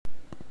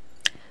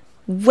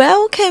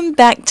Welcome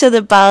back to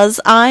The Buzz.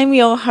 I'm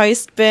your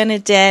host,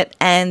 Bernadette,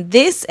 and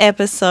this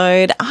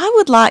episode I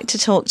would like to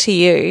talk to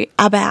you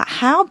about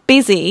how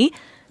busy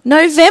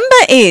November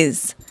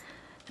is.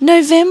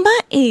 November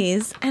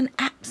is an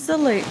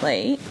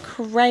absolutely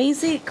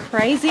crazy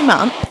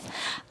month.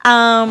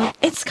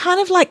 It's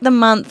kind of like the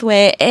month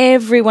where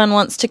everyone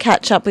wants to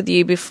catch up with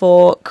you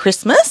before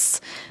Christmas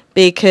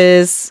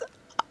because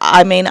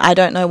I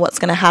don't know what's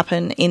going to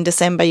happen in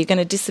December. You're going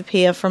to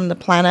disappear from the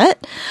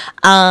planet,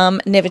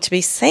 never to be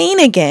seen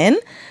again.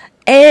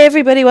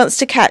 Everybody wants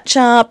to catch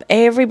up.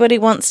 Everybody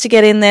wants to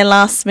get in their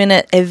last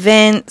minute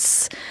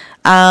events.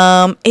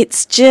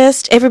 It's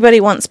just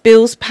everybody wants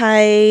bills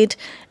paid.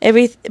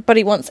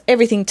 Everybody wants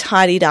everything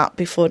tidied up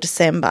before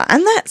December.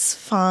 And that's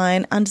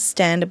fine,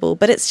 understandable.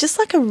 But it's just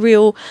like a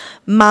real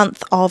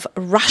month of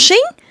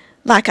rushing.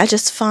 Like I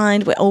just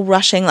find we're all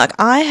rushing. Like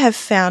I have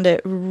found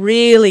it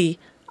really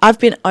I've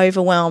been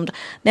overwhelmed.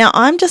 Now,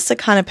 I'm just the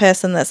kind of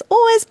person that's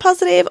always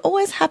positive,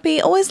 always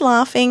happy, always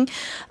laughing.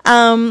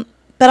 But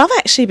I've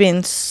actually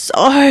been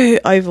so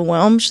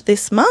overwhelmed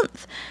this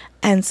month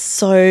and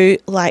so,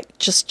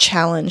 just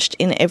challenged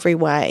in every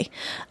way.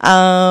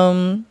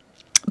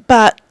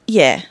 But,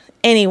 yeah,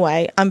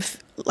 anyway,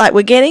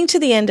 we're getting to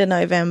the end of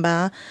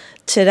November.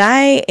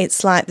 Today,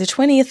 it's like the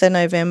 20th of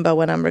November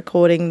when I'm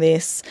recording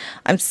this.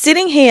 I'm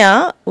sitting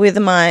here with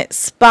my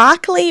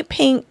sparkly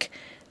pink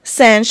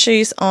sand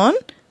shoes on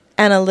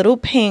and a little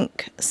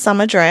pink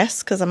summer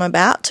dress because I'm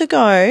about to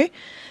go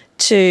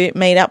to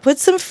meet up with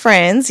some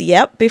friends,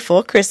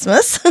 before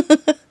Christmas.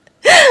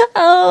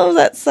 Oh,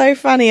 that's so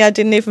funny. I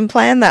didn't even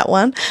plan that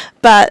one.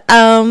 But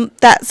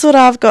that's what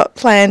I've got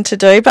planned to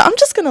do. But I'm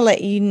just going to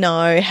let you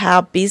know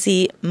how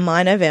busy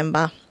my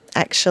November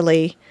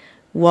actually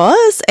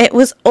was. It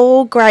was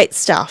all great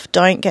stuff.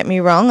 Don't get me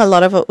wrong. A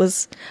lot of it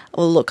was,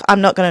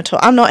 I'm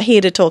not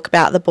here to talk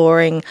about the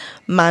boring,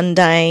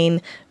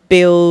 mundane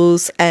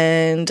bills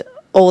and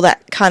all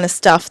that kind of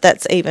stuff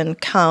that's even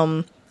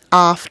come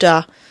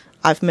after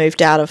I've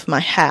moved out of my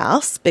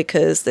house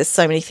because there's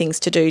so many things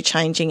to do,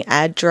 changing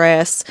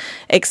address,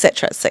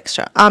 etc.,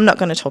 etc. I'm not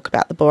going to talk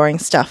about the boring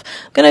stuff.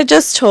 I'm going to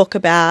just talk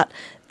about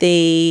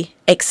the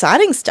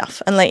exciting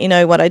stuff and let you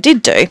know what I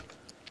did do.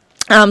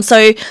 So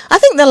I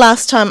think the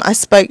last time I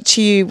spoke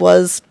to you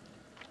was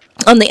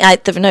on the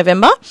 8th of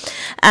November.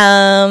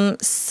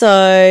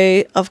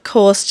 So, of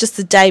course, just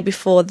the day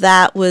before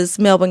that was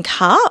Melbourne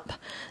Cup.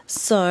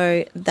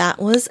 So that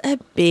was a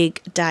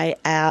big day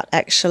out,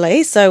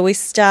 actually. So we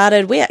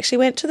actually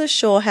went to the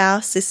Shore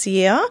House this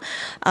year,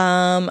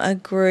 a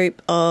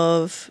group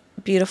of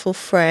beautiful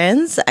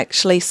friends,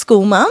 actually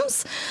school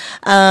mums.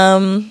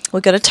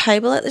 We got a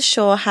table at the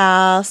Shore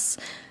House.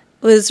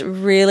 It was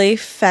really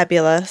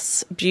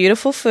fabulous,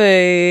 beautiful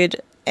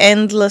food,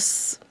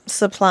 endless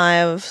supply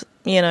of,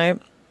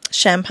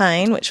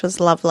 champagne, which was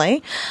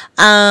lovely.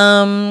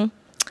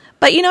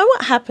 But you know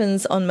what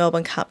happens on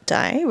Melbourne Cup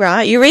Day,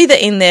 right? You're either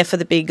in there for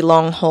the big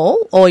long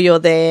haul or you're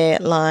there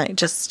I'm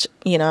just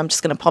going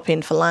to pop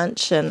in for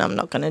lunch and I'm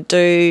not going to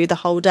do the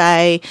whole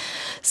day.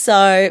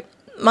 So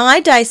my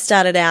day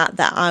started out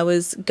that I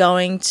was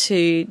going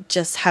to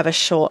just have a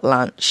short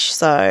lunch.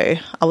 So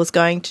I was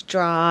going to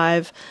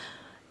drive.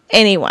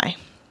 Anyway,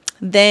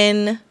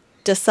 then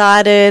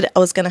decided I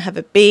was going to have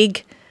a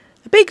big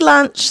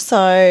lunch.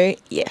 So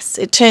yes,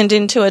 it turned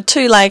into a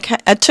two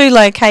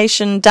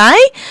location day,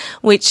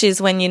 which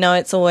is when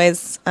it's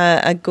always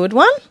a good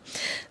one.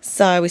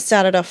 So we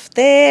started off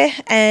there,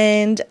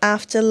 and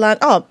after lunch,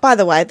 oh, by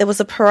the way, there was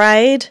a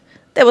parade,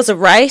 there was a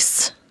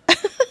race.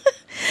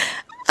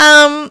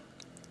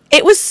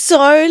 It was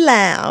so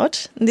loud.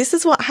 This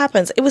is what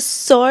happens. It was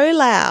so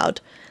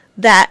loud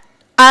that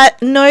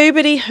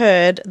nobody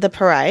heard the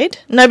parade.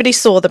 Nobody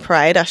saw the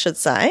parade, I should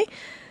say.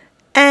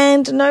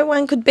 And no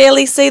one could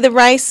barely see the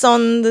race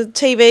on the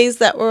TVs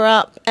that were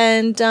up.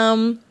 And,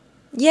 so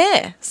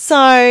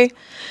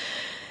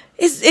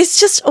it's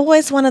just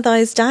always one of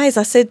those days.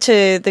 I said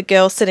to the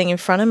girl sitting in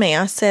front of me,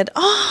 I said,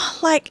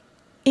 are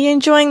you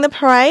enjoying the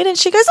parade? And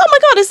she goes, oh, my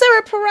God, is there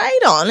a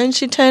parade on? And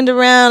she turned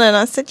around and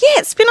I said, yeah,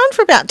 it's been on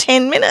for about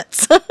 10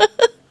 minutes.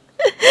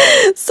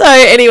 So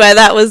anyway,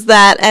 that was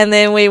that. And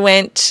then we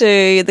went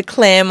to the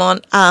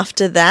Claremont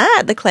after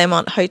that, the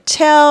Claremont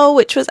Hotel,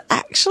 which was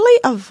actually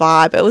a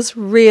vibe. It was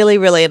really,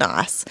 really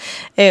nice.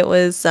 It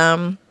was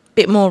a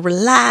bit more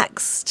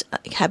relaxed,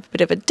 have a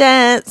bit of a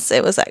dance.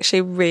 It was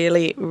actually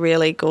really,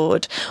 really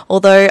good.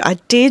 Although I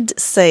did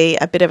see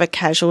a bit of a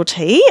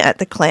casualty at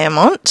the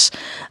Claremont.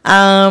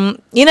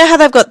 You know how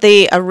they've got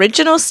the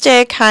original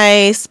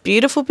staircase,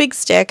 beautiful big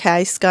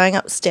staircase going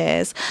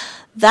upstairs.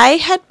 They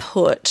had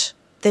put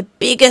the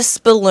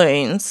biggest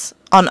balloons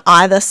on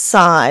either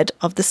side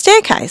of the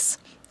staircase,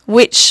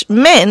 which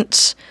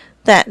meant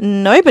that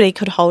nobody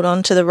could hold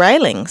on to the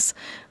railings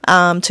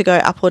to go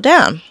up or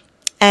down.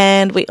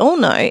 And we all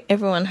know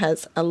everyone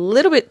has a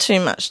little bit too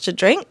much to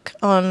drink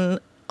on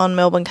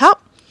Melbourne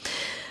Cup.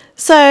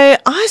 So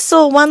I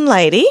saw one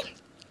lady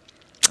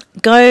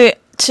go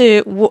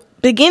to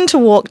begin to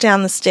walk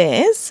down the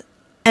stairs,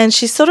 and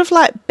she sort of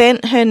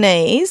bent her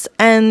knees,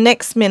 and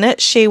next minute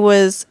she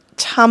was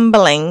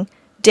tumbling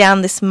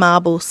down this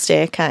marble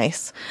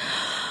staircase.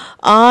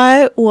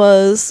 I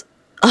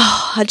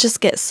just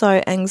get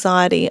so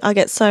anxiety. I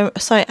get so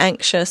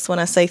anxious when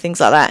I see things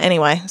like that.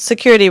 Anyway,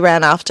 security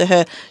ran after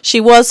her. She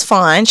was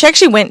fine. She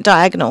actually went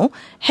diagonal,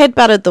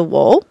 head-butted the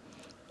wall,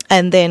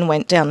 and then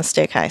went down the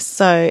staircase.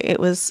 So it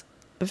was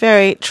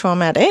very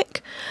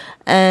traumatic.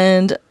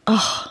 And,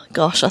 oh,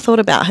 gosh, I thought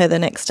about her the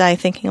next day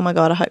thinking, oh, my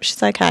God, I hope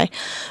she's okay.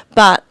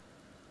 But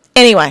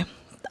anyway,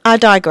 I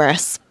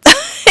digress.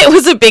 It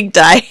was a big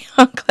day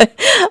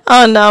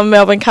on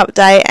Melbourne Cup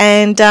Day,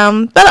 and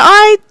but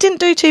I didn't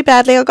do too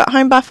badly. I got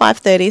home by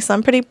 5:30, so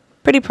I'm pretty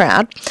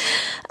proud.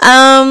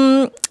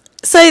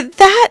 So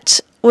that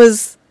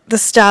was the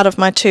start of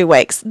my 2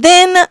 weeks.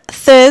 Then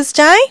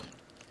Thursday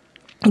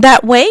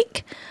that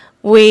week,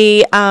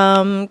 we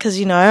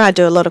because I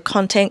do a lot of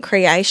content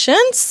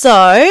creation,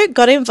 so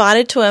got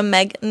invited to a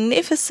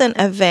magnificent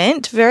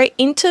event, very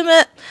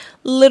intimate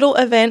little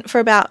event for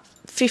about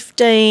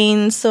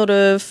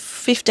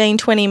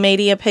 20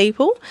 media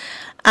people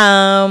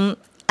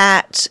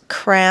at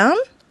Crown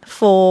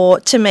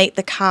to meet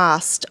the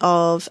cast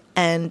of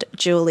And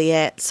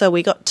Juliet. So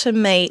we got to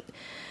meet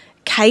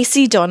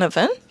Casey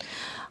Donovan.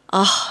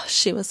 Oh,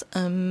 she was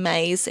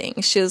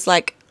amazing. She was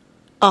like,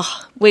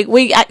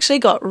 we actually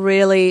got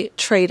really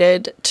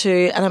treated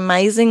to an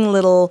amazing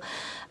little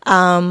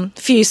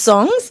few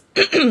songs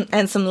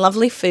and some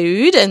lovely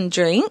food and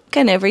drink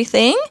and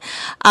everything.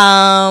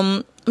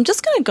 I'm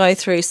just going to go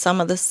through some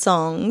of the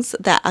songs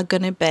that are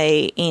going to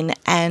be in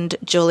And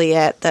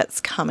Juliet that's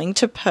coming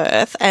to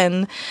Perth,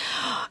 and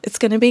it's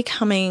going to be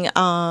coming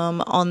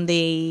on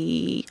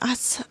the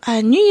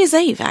New Year's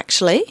Eve,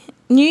 actually.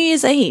 New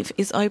Year's Eve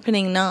is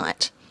opening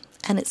night,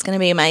 and it's going to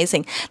be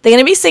amazing. They're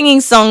going to be singing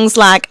songs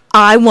like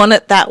I Want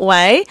It That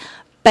Way,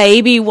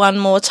 Baby One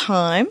More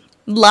Time,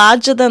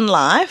 Larger Than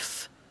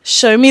Life,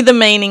 Show Me the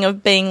Meaning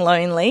of Being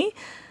Lonely,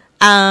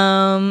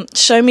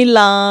 Show Me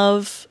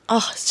Love.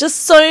 Oh, it's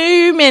just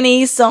so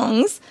many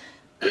songs.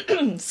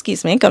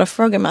 Excuse me, got a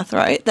frog in my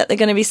throat that they're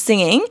going to be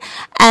singing.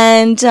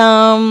 And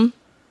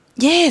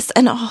yes,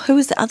 and who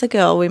was the other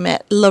girl we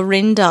met?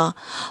 Lorinda.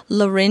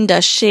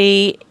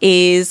 She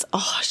is,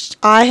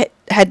 I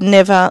had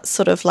never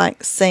sort of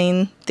like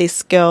seen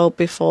this girl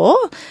before.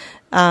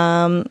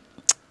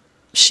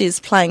 She's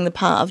playing the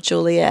part of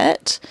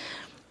Juliet.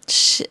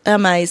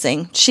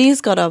 Amazing.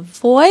 She's got a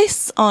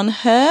voice on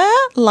her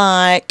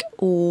like,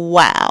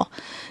 wow.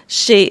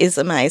 She is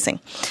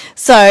amazing.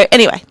 So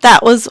anyway,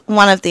 that was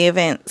one of the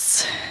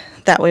events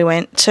that we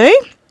went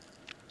to.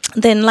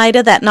 Then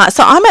later that night,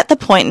 so I'm at the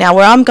point now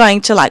where I'm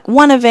going to like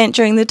one event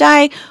during the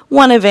day,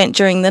 one event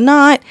during the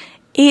night.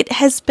 It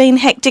has been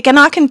hectic, and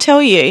I can tell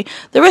you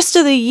the rest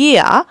of the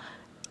year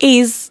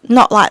is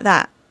not like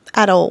that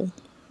at all.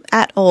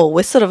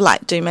 We sort of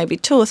like do maybe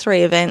 2 or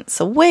 3 events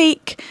a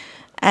week,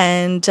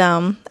 and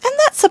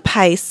that's a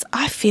pace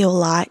I feel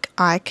like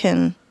I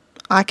can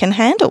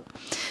handle.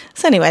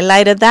 So anyway,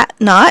 later that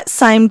night,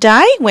 same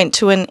day, went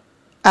to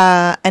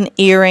an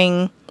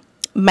earring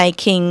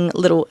making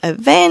little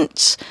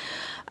event.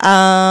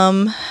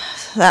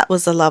 That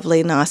was a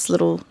lovely, nice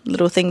little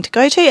thing to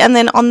go to. And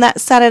then on that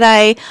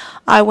Saturday,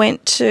 I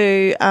went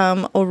to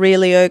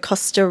Aurelio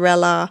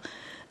Costarella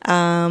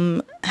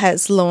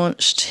has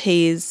launched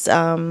his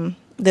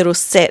little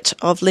set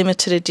of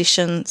limited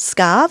edition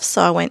scarves.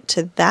 So I went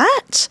to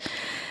that.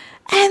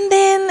 And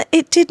then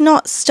it did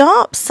not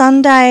stop.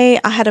 Sunday,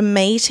 I had a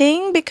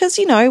meeting because,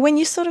 when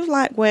you sort of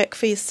like work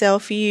for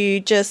yourself,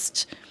 you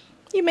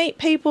meet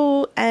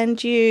people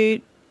and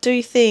you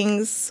do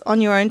things on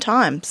your own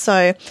time.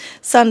 So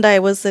Sunday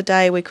was the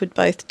day we could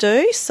both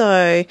do.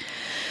 So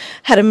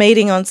had a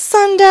meeting on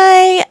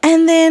Sunday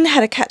and then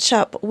had a catch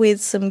up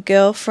with some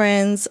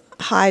girlfriends,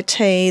 high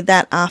tea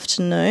that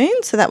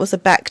afternoon. So that was a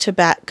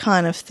back-to-back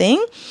kind of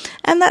thing.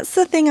 And that's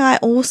the thing I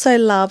also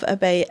love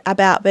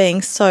about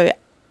being so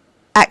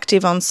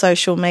active on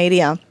social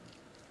media,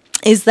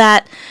 is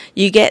that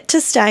you get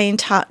to stay in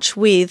touch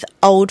with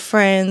old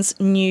friends,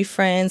 new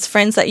friends,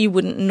 friends that you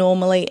wouldn't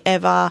normally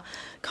ever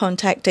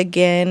contact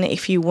again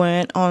if you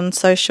weren't on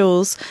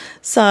socials.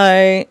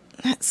 So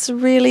that's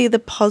really the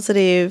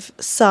positive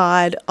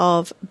side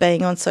of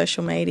being on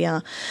social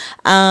media.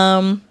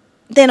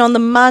 Then on the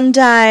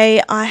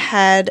Monday, I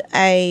had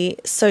a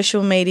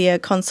social media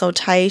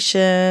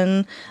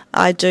consultation.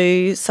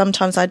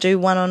 Sometimes I do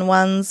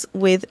one-on-ones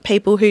with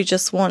people who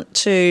just want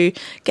to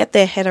get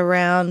their head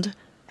around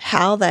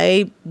how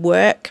they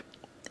work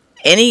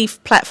any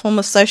platform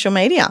of social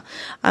media.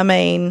 I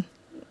mean,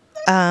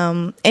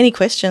 any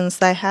questions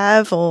they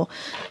have, or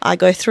I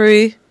go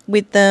through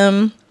with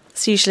them.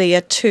 It's usually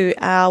a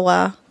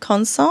 2-hour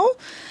consult.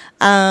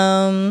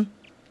 So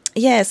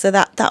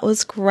that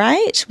was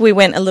great. We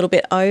went a little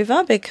bit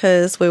over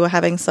because we were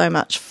having so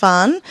much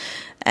fun,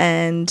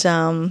 and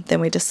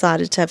then we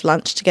decided to have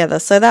lunch together.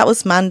 So that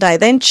was Monday.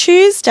 Then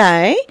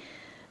Tuesday,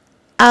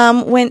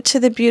 went to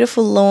the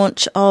beautiful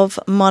launch of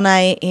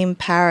Monet in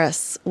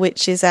Paris,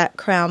 which is at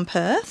Crown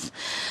Perth,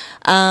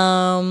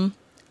 and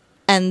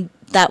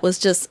that was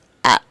just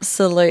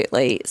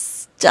absolutely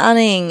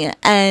stunning,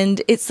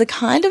 and it's the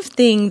kind of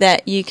thing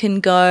that you can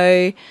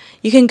go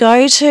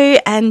to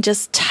and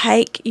just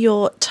take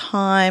your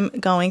time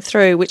going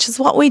through, which is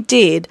what we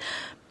did.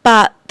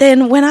 But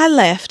then when I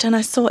left and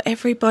I saw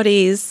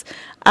everybody's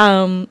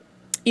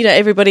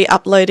everybody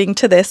uploading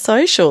to their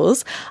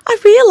socials, I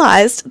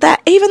realised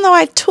that even though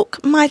I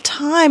took my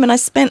time and I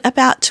spent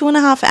about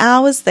 2.5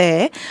 hours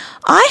there,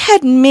 I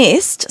had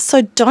missed,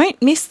 so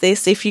don't miss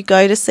this if you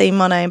go to see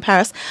Monet in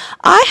Paris,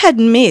 I had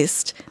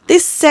missed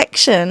this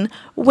section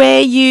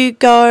where you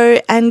go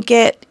and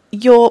get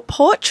your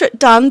portrait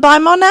done by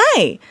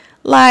Monet.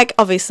 Like,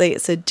 obviously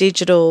it's a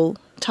digital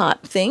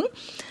type thing,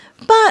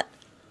 but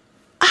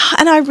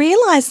and I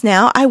realise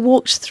now I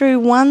walked through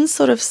one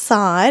sort of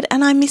side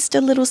and I missed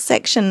a little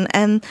section,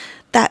 and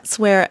that's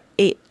where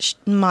it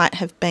might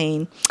have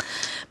been.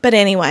 But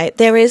anyway,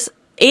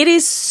 it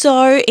is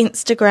so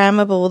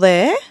Instagrammable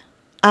there.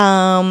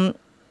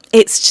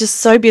 It's just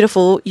so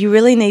beautiful. You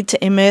really need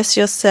to immerse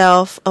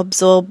yourself,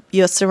 absorb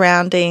your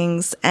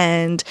surroundings,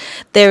 and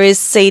there is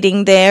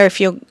seating there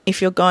if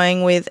you're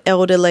going with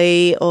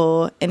elderly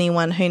or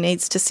anyone who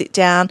needs to sit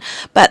down.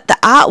 But the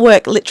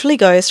artwork literally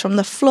goes from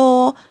the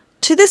floor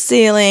to the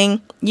ceiling.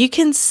 You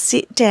can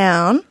sit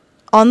down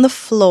on the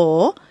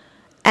floor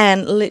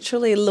and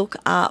literally look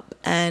up,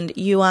 and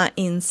you are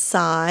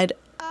inside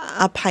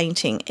a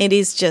painting. It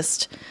is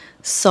just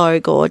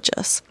so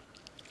gorgeous.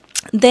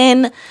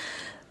 Then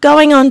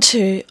going on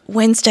to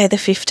Wednesday the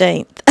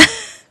 15th,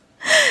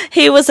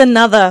 here was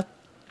another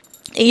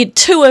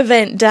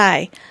 2-event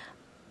day.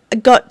 I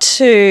got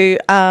to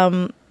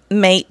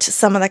meet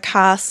some of the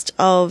cast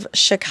of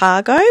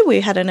Chicago.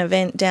 We had an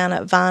event down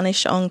at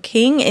Varnish on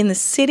King in the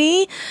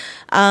city.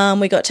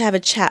 We got to have a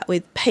chat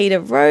with Peter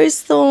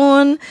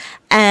Rosethorn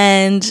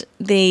and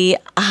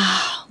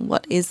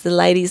what is the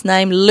lady's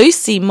name?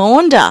 Lucy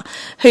Maunder,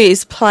 who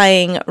is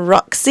playing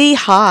Roxy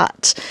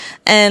Hart.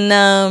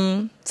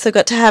 And so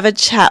got to have a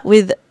chat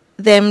with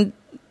them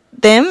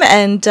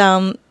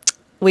and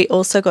we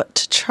also got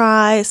to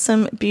try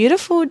some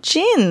beautiful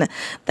gin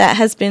that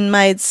has been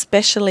made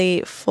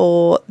specially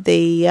for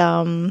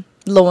the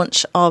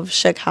launch of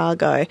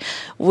Chicago,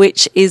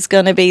 which is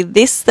going to be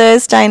this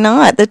Thursday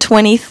night, the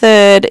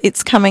 23rd.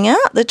 It's coming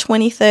out the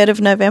 23rd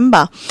of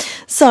November.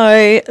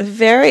 So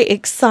very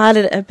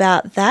excited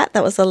about that.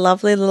 That was a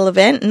lovely little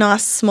event,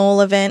 nice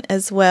small event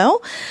as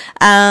well.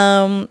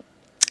 And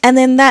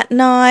then that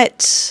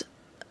night,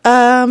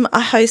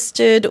 I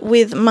hosted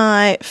with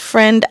my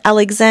friend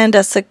Alexander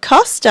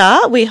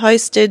Sacosta. We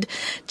hosted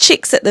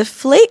Chicks at the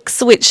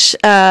Flicks, which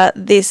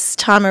this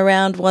time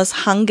around was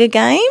Hunger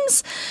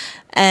Games,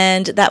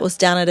 and that was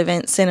down at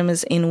Event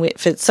Cinemas in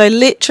Whitford. So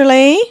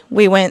literally,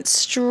 we went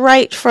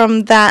straight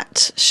from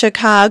that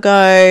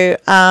Chicago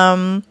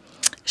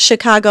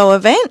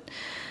event,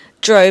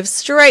 drove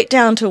straight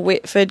down to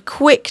Whitford,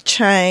 quick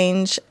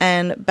change,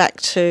 and back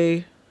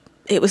to.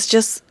 It was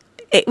just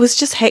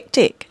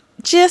hectic.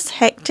 Just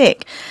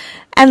hectic.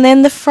 And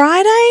then the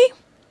Friday,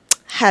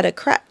 had a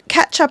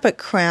catch up at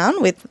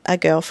Crown with a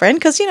girlfriend,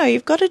 because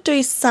you've got to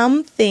do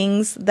some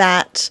things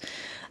that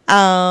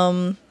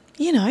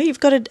you've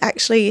got to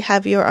actually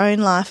have your own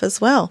life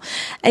as well.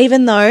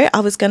 Even though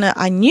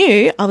I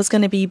knew I was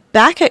going to be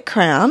back at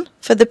Crown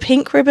for the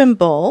Pink Ribbon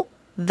Ball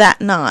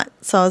that night,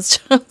 so I was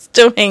just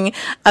doing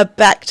a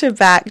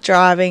back-to-back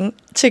driving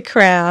to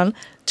Crown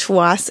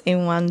twice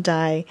in one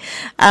day.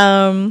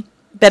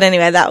 But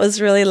anyway, that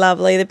was really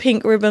lovely. The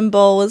Pink Ribbon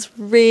Ball was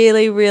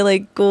really,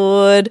 really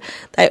good.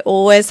 They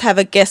always have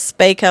a guest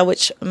speaker,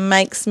 which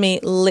makes me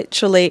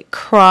literally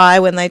cry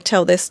when they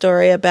tell their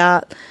story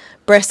about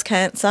breast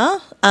cancer.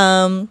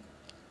 So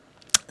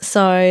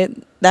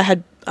they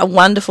had a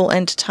wonderful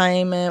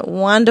entertainment,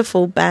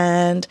 wonderful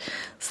band.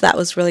 So that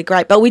was really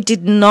great. But we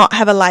did not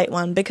have a late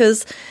one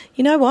because,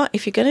 you know what?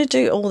 If you're going to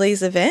do all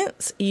these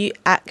events, you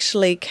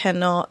actually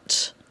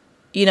cannot...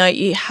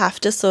 you have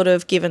to sort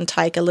of give and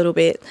take a little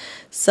bit.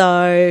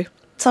 So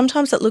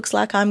sometimes it looks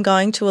like I'm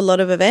going to a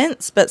lot of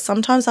events, but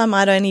sometimes I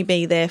might only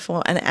be there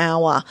for an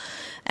hour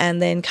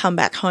and then come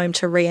back home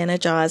to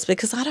re-energize,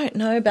 because I don't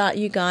know about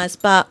you guys,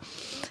 but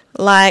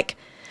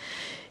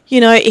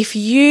if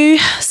you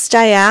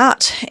stay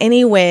out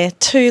anywhere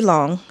too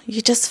long,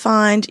 you just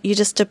find you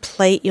just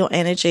deplete your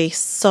energy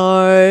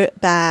so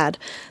bad.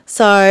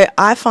 So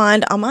I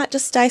find I might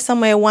just stay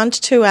somewhere 1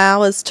 to 2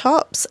 hours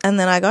tops, and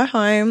then I go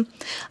home.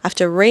 I have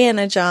to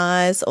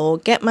re-energize or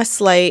get my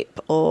sleep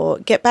or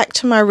get back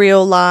to my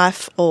real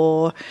life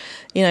or,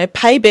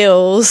 pay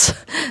bills,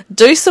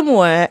 do some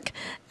work,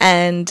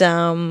 and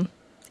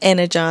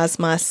energize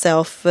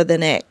myself for the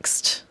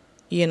next,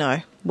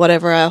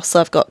 whatever else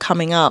I've got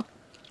coming up.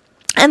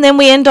 And then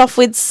we end off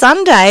with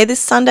Sunday.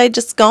 This Sunday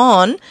just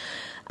gone.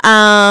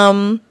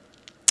 I'm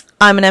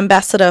an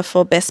ambassador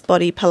for Best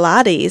Body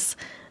Pilates,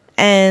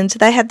 and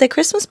they had their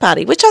Christmas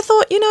party, which I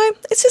thought,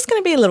 it's just going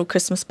to be a little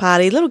Christmas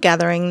party, little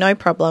gathering, no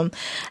problem.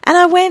 And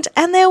I went,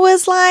 and there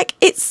was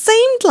it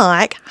seemed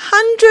like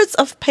hundreds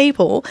of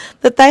people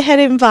that they had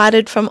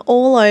invited from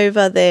all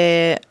over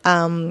their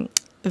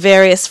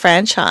various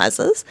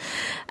franchises.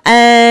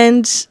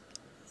 And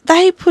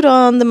they put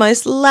on the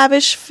most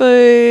lavish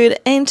food,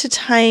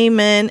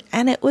 entertainment,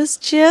 and it was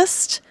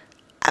just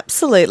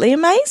absolutely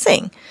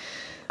amazing.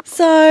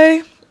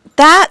 So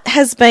that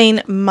has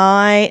been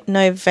my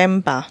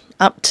November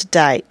up to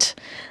date.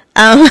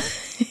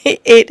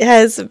 It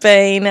has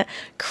been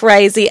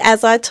crazy.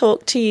 As I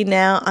talk to you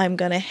now, I'm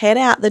going to head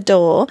out the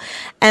door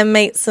and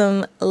meet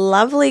some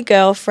lovely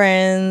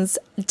girlfriends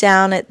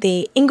down at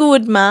the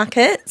Inglewood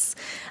markets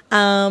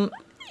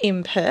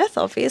in Perth,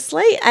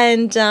 obviously.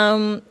 And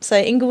so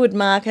Inglewood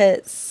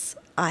markets,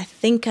 I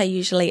think, are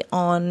usually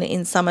on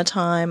in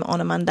summertime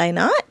on a Monday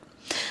night.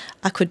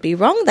 I could be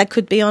wrong. They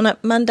could be on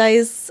at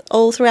Mondays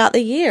all throughout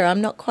the year.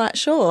 I'm not quite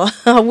sure.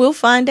 I will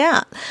find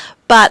out.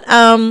 But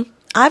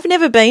I've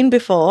never been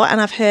before, and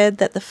I've heard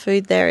that the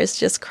food there is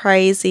just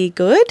crazy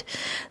good.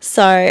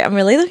 So I'm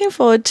really looking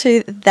forward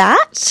to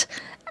that.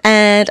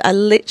 And I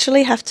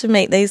literally have to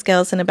meet these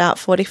girls in about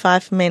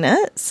 45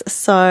 minutes.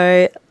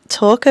 So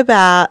talk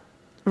about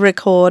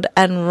record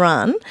and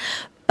run.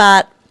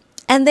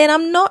 And then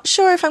I'm not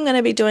sure if I'm going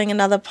to be doing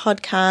another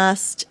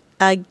podcast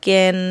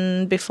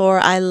again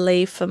before I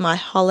leave for my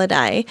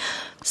holiday.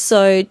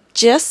 So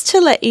just to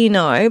let you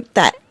know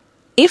that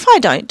if I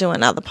don't do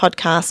another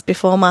podcast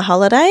before my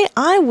holiday,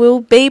 I will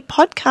be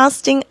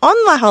podcasting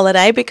on my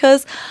holiday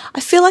because I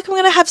feel like I'm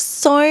going to have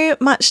so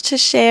much to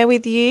share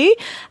with you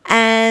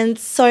and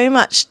so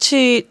much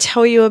to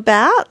tell you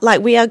about.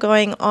 Like, we are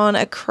going on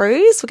a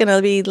cruise. We're going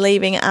to be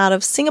leaving out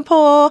of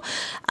Singapore,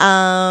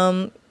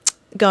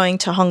 going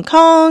to Hong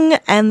Kong,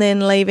 and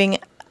then leaving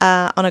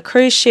on a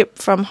cruise ship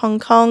from Hong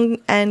Kong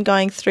and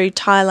going through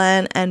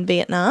Thailand and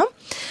Vietnam.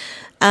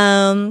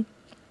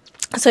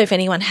 So if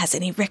anyone has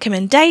any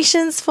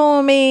recommendations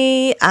for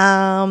me,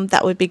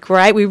 that would be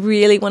great. We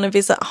really want to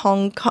visit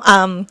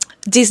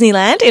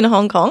Disneyland in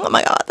Hong Kong. Oh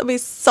my God, that'll be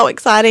so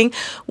exciting.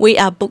 We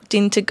are booked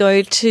in to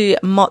go to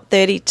Mott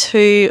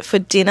 32 for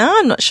dinner.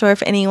 I'm not sure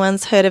if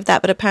anyone's heard of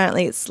that, but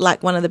apparently it's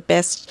like one of the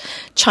best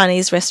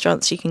Chinese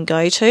restaurants you can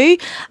go to.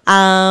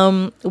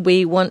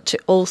 We want to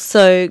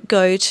also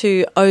go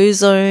to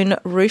Ozone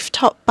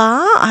Rooftop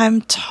Bar.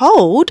 I'm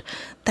told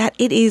that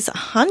it is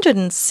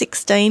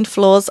 116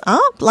 floors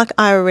up. Like,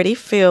 I already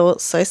feel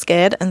so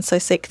scared and so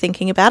sick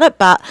thinking about it,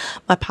 but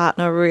my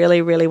partner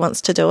really, really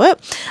wants to do it.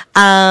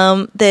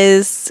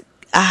 There's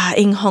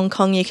in Hong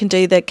Kong, you can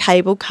do the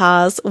cable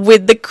cars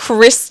with the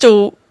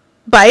crystal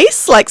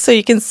base, like, so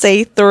you can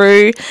see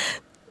through.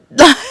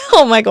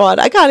 Oh my God,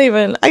 I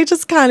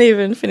just can't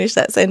even finish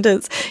that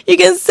sentence. You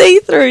can see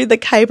through the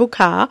cable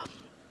car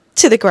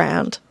to the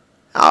ground.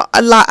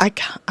 I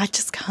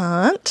just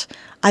can't.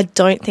 I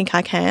don't think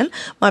I can.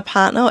 My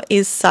partner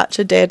is such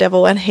a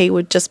daredevil, and he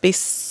would just be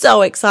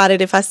so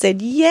excited if I said,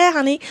 yeah,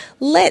 honey,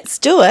 let's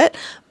do it.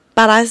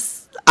 But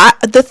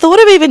the thought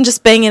of even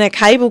just being in a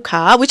cable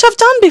car, which I've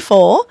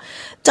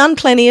done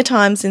plenty of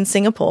times in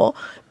Singapore,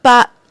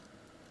 but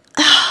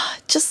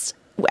just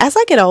as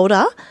I get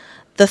older,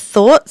 the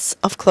thoughts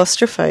of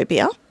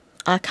claustrophobia,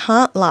 I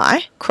can't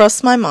lie,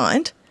 cross my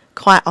mind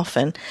quite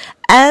often.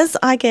 As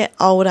I get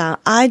older,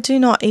 I do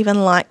not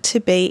even like to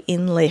be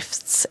in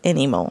lifts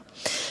anymore.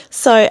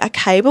 So a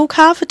cable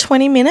car for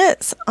 20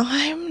 minutes,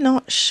 I'm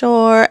not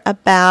sure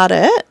about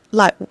it.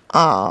 Like,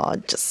 I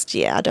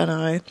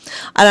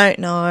don't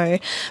know.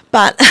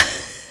 But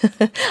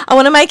I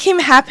want to make him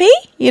happy,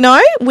 you know.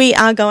 We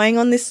are going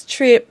on this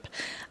trip.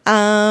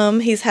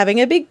 He's having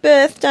a big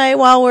birthday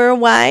while we're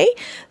away,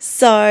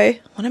 so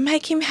I want to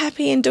make him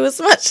happy and do as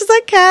much as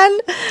I can.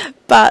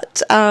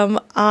 But I'm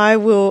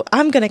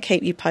going to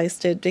keep you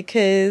posted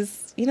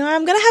because, you know,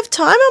 I'm going to have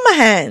time on my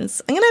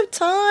hands. I'm going to have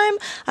time.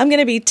 I'm going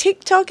to be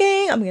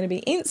TikToking. I'm going to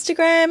be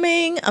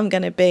Instagramming. I'm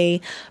going to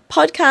be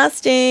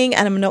podcasting,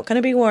 and I'm not going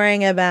to be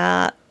worrying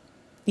about,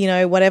 you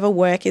know, whatever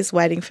work is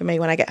waiting for me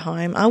when I get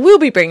home. I will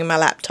be bringing my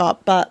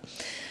laptop, but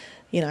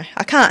you know,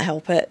 I can't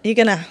help it.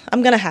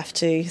 I'm gonna have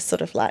to sort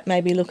of like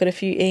maybe look at a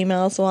few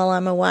emails while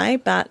I'm away.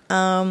 But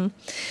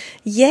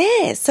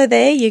yeah, so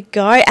there you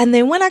go. And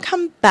then when I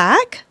come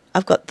back,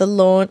 I've got the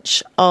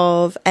launch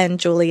of And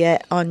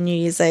Juliet on New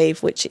Year's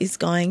Eve, which is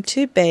going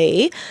to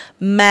be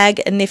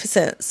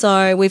magnificent.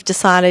 So we've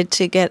decided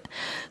to get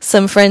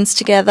some friends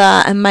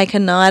together and make a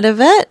night of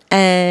it.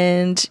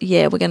 And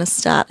yeah, we're going to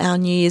start our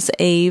New Year's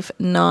Eve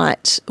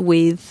night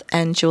with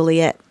And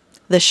Juliet,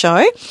 the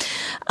show,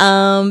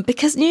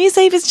 because New Year's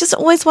Eve is just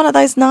always one of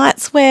those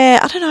nights where,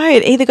 I don't know,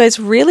 it either goes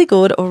really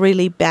good or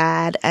really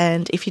bad,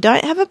 and if you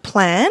don't have a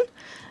plan,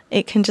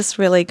 it can just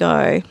really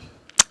go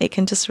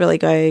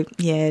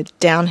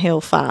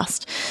downhill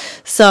fast.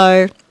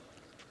 So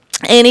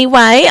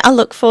anyway, I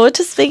look forward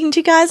to speaking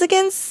to you guys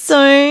again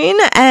soon,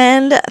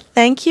 and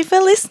thank you for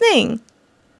listening.